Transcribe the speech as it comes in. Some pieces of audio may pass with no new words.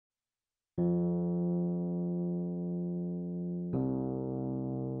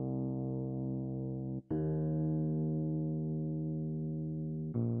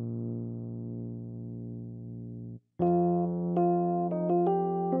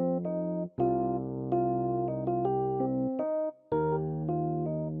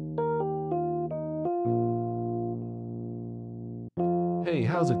Hey,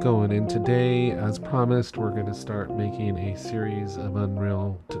 how's it going? And today, as promised, we're going to start making a series of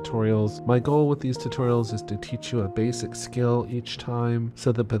Unreal tutorials. My goal with these tutorials is to teach you a basic skill each time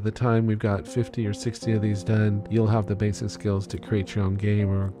so that by the time we've got 50 or 60 of these done, you'll have the basic skills to create your own game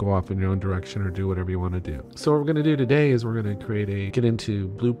or go off in your own direction or do whatever you want to do. So what we're going to do today is we're going to get into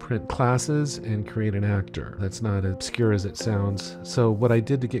blueprint classes and create an actor. That's not as obscure as it sounds. So what I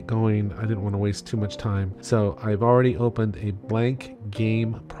did to get going, I didn't want to waste too much time. So I've already opened a blank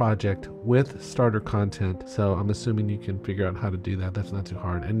game project with starter content, so I'm assuming you can figure out how to do that. That's not too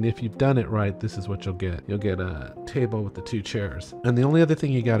hard, and if you've done it right, this is what you'll get. You'll get a table with the two chairs, and the only other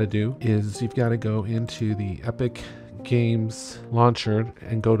thing you got to do is you've got to go into the Epic Games launcher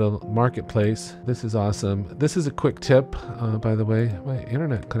and go to Marketplace. This is awesome. This is a quick tip, by the way. My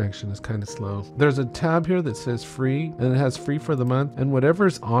internet connection is kind of slow. There's a tab here that says free, and it has free for the month, and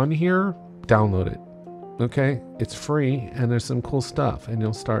whatever's on here, download it. Okay, it's free and there's some cool stuff, and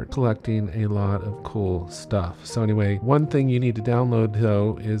you'll start collecting a lot of cool stuff. So anyway, one thing you need to download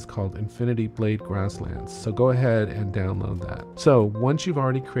though is called Infinity Blade Grasslands. So go ahead and download that. So once you've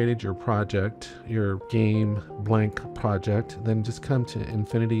already created your project, your game blank project, then just come to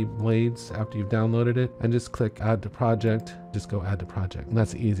Infinity Blades after you've downloaded it and just click add to project. Just go add to project, and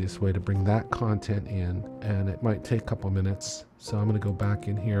that's the easiest way to bring that content in, and it might take a couple minutes. So I'm going to go back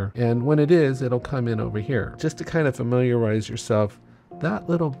in here, and when it is, it'll come in over here. Just to kind of familiarize yourself, that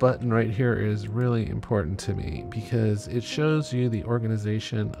little button right here is really important to me because it shows you the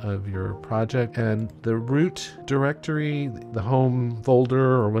organization of your project, and the root directory, the home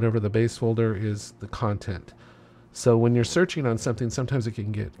folder or whatever the base folder is, the content. So when you're searching on something, sometimes it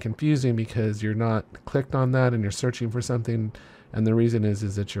can get confusing because you're not clicked on that and you're searching for something, and the reason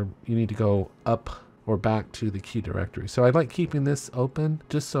is that you need to go up or back to the key directory. So I like keeping this open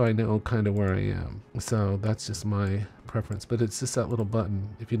just so I know kind of where I am. So that's just my preference, but it's just that little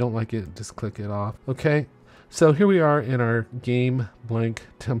button. If you don't like it, just click it off. Okay, so here we are in our game blank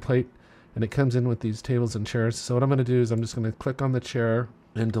template, and it comes in with these tables and chairs. So what I'm going to do is I'm just going to click on the chair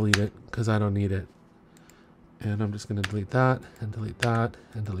and delete it because I don't need it. And I'm just going to delete that and delete that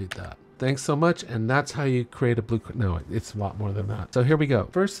and delete that. Thanks so much, and that's how you create a blueprint. No, it's a lot more than that. So here we go.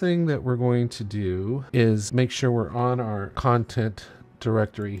 First thing that we're going to do is make sure we're on our content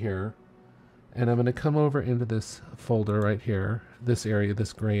directory here. And I'm going to come over into this folder right here, this area,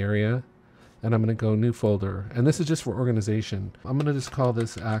 this gray area, and I'm going to go new folder. And this is just for organization. I'm going to just call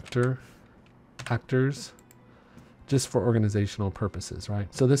this actors, just for organizational purposes, right?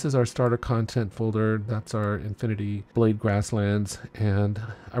 So this is our starter content folder. That's our Infinity Blade Grasslands. And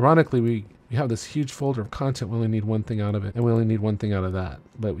ironically, we have this huge folder of content. We only need one thing out of it, and we only need one thing out of that.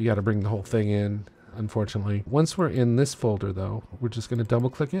 But we got to bring the whole thing in, unfortunately. Once we're in this folder, though, we're just going to double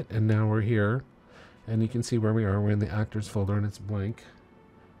click it, and now we're here. And you can see where we are. We're in the actors folder, and it's blank.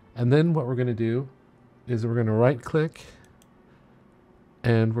 And then what we're going to do is we're going to right click,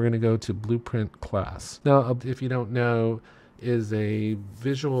 and we're going to go to blueprint class. Now, if you don't know, is a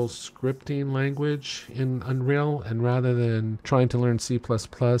visual scripting language in Unreal, and rather than trying to learn C++,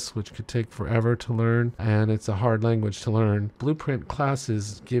 which could take forever to learn, and it's a hard language to learn, blueprint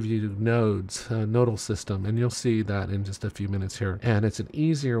classes give you nodes, a nodal system, and you'll see that in just a few minutes here. And it's an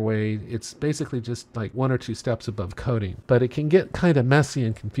easier way. It's basically just like one or two steps above coding, but it can get kind of messy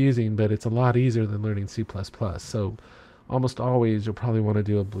and confusing, but it's a lot easier than learning C++. So almost always you'll probably want to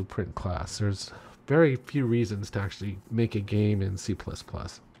do a blueprint class. There's very few reasons to actually make a game in C++.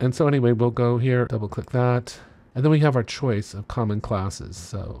 And so anyway, we'll go here, double click that, and then we have our choice of common classes.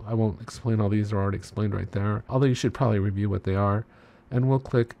 So I won't explain all these, are already explained right there, although you should probably review what they are. And we'll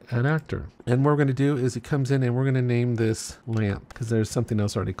click an actor. And what we're going to do is it comes in and we're going to name this lamp because there's something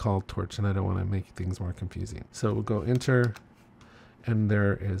else already called torch, and I don't want to make things more confusing. So we'll go enter, and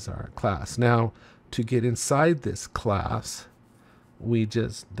there is our class. Now, to get inside this class, we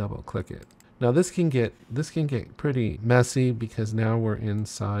just double click it. Now this can get pretty messy because now we're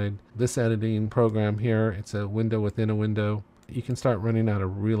inside this editing program here. It's a window within a window. You can start running out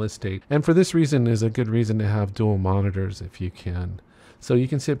of real estate. And for this reason is a good reason to have dual monitors if you can. So you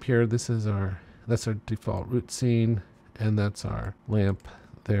can see up here, that's our default root scene, and that's our lamp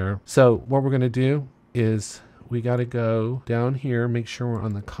there. So what we're going to do is we got to go down here, make sure we're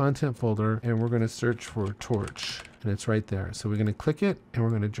on the content folder, and we're going to search for torch, and it's right there. So we're going to click it and we're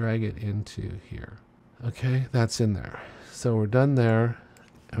going to drag it into here. Okay, that's in there. So we're done there,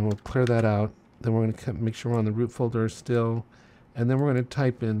 and we'll clear that out. Then we're going to make sure we're on the root folder still, and then we're going to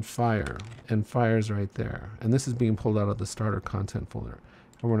type in fire, and fire's right there. And this is being pulled out of the starter content folder.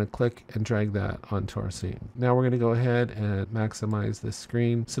 and we're going to click and drag that onto our scene. Now we're going to go ahead and maximize this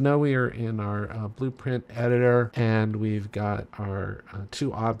screen. So now we are in our blueprint editor, and we've got our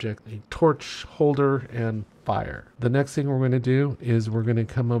two objects, a torch holder and fire. The next thing we're going to do is we're going to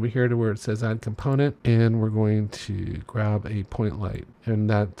come over here to where it says add component, and we're going to grab a point light, and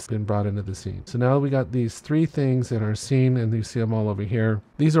that's been brought into the scene. So now we got these three things in our scene, and you see them all over here.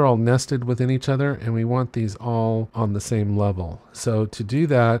 These are all nested within each other, and we want these all on the same level. So to do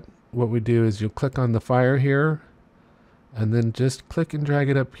that, what we do is you click on the fire here, and then just click and drag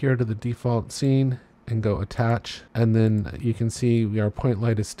it up here to the default scene and go attach, and then you can see our point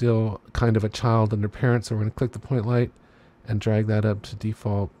light is still kind of a child under parent, so we're going to click the point light and drag that up to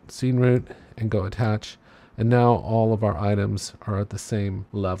default scene root and go attach, and now all of our items are at the same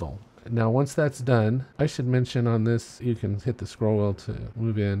level. Now once that's done, I should mention on this, you can hit the scroll wheel to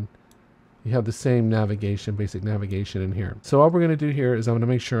move in. You have the same navigation, basic navigation in here. So all we're going to do here is I'm going to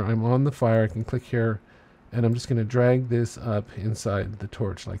make sure I'm on the fire. I can click here, and I'm just going to drag this up inside the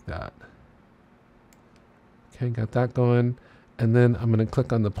torch like that. Okay, got that going, and then I'm going to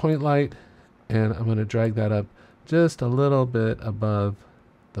click on the point light, and I'm going to drag that up just a little bit above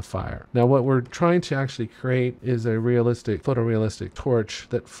the fire. Now what we're trying to actually create is a realistic, photorealistic torch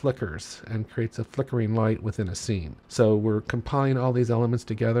that flickers and creates a flickering light within a scene. So we're compiling all these elements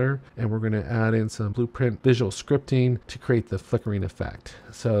together, and we're going to add in some blueprint visual scripting to create the flickering effect.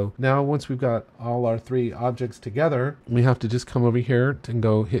 So now once we've got all our three objects together, we have to just come over here and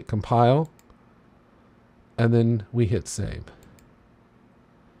go hit compile, and then we hit save.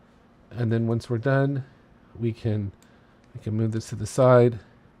 And then once we're done, we can move this to the side.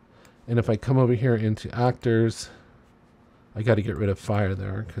 And if I come over here into actors, I got to get rid of fire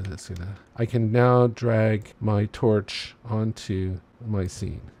there because it's gonna. I can now drag my torch onto my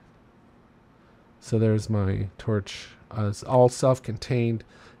scene. So there's my torch. It's all self-contained.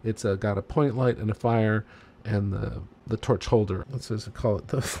 It's got a point light and a fire, and the torch holder. Let's just call it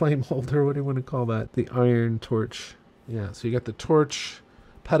the flame holder. What do you want to call that? The iron torch. Yeah. So you got the torch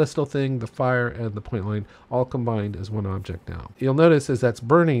pedestal thing, the fire, and the point line all combined as one object now. You'll notice as that's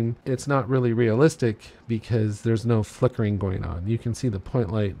burning, it's not really realistic because there's no flickering going on. You can see the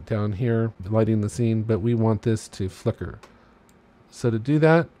point light down here lighting the scene, but we want this to flicker. So to do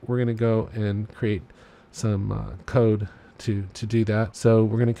that, we're going to go and create some code to do that. So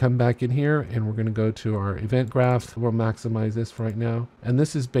we're going to come back in here, and we're going to go to our event graph. We'll maximize this right now. And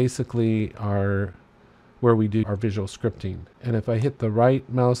this is basically where we do our visual scripting. And if I hit the right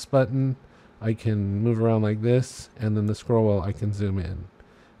mouse button, I can move around like this, and then the scroll wheel, I can zoom in.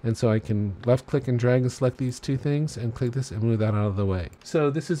 And so I can left click and drag and select these two things and click this and move that out of the way.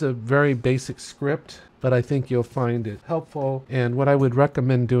 So this is a very basic script, but I think you'll find it helpful. And what I would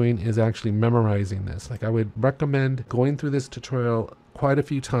recommend doing is actually memorizing this. Like I would recommend going through this tutorial quite a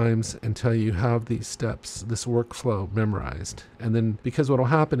few times until you have these steps, this workflow memorized. And then because what will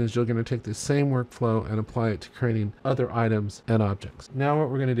happen is you're going to take this same workflow and apply it to creating other items and objects. Now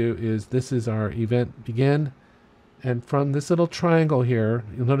what we're going to do is this is our event begin. And from this little triangle here,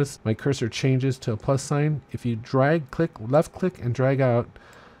 you'll notice my cursor changes to a plus sign. If you left click and drag out,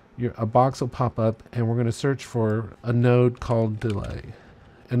 a box will pop up, and we're going to search for a node called delay.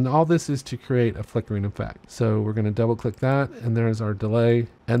 And all this is to create a flickering effect. So we're going to double click that, and there's our delay.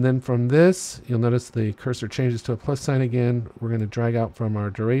 And then from this, you'll notice the cursor changes to a plus sign again. We're going to drag out from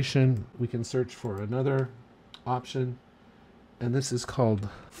our duration. We can search for another option. And this is called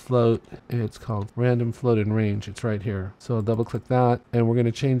float. It's called random float in range. It's right here. So I'll double click that, and we're going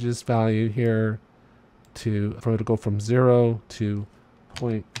to change this value here to go from 0 to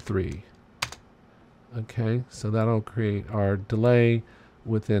 0.3. Okay, so that'll create our delay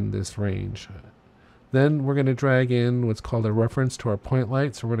within this range. Then we're going to drag in what's called a reference to our point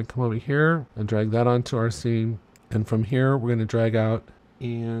light. So we're going to come over here and drag that onto our scene. And from here, we're going to drag out,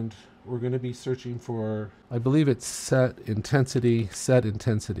 and we're going to be searching for, I believe it's set intensity.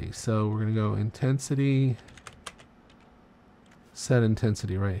 So we're going to go intensity, set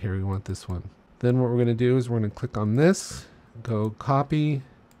intensity right here. We want this one. Then what we're going to do is we're going to click on this, go copy,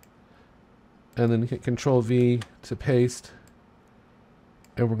 and then hit Control V to paste.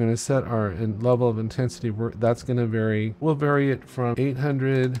 And we're going to set our level of intensity. That's going to vary. We'll vary it from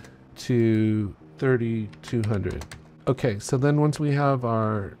 800 to 3200. Okay, so then once we have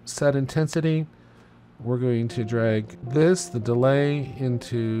our set intensity, we're going to drag the delay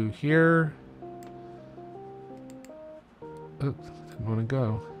into here. Oops, didn't want to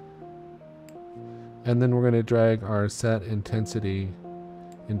go. And then we're going to drag our set intensity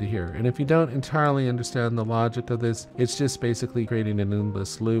into here. And if you don't entirely understand the logic of this, it's just basically creating an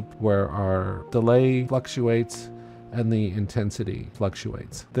endless loop where our delay fluctuates and the intensity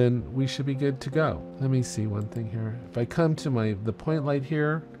fluctuates, then we should be good to go. Let me see one thing here. If I come to the point light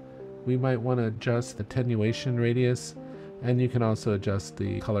here, we might want to adjust the attenuation radius, and you can also adjust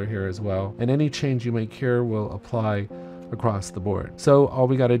the color here as well. And any change you make here will apply across the board. So all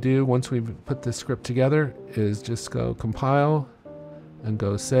we got to do once we've put this script together is just go compile and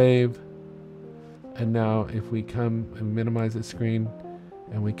go save. And now if we come and minimize the screen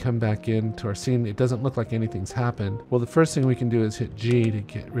and we come back into our scene, it doesn't look like anything's happened. Well, the first thing we can do is hit G to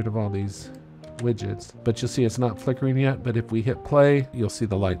get rid of all these widgets, but you'll see it's not flickering yet. But if we hit play, you'll see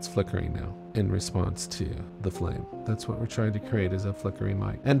the lights flickering now in response to the flame. That's what we're trying to create, is a flickering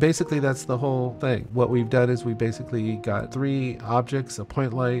light. And basically that's the whole thing. What we've done is we basically got 3 objects, a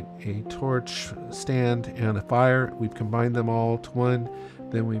point light, a torch stand, and a fire. We've combined them all to one.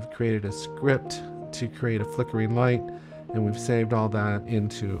 Then we've created a script to create a flickering light, and we've saved all that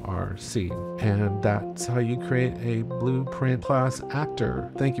into our scene. And that's how you create a Blueprint class actor.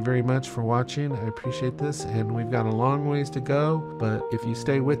 Thank you very much for watching. I appreciate this, and we've got a long ways to go, but if you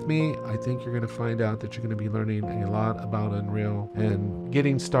stay with me, I think you're going to find out that you're going to be learning a lot about Unreal and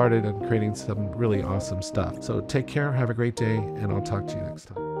getting started on creating some really awesome stuff. So take care, have a great day, and I'll talk to you next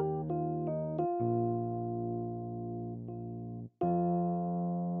time.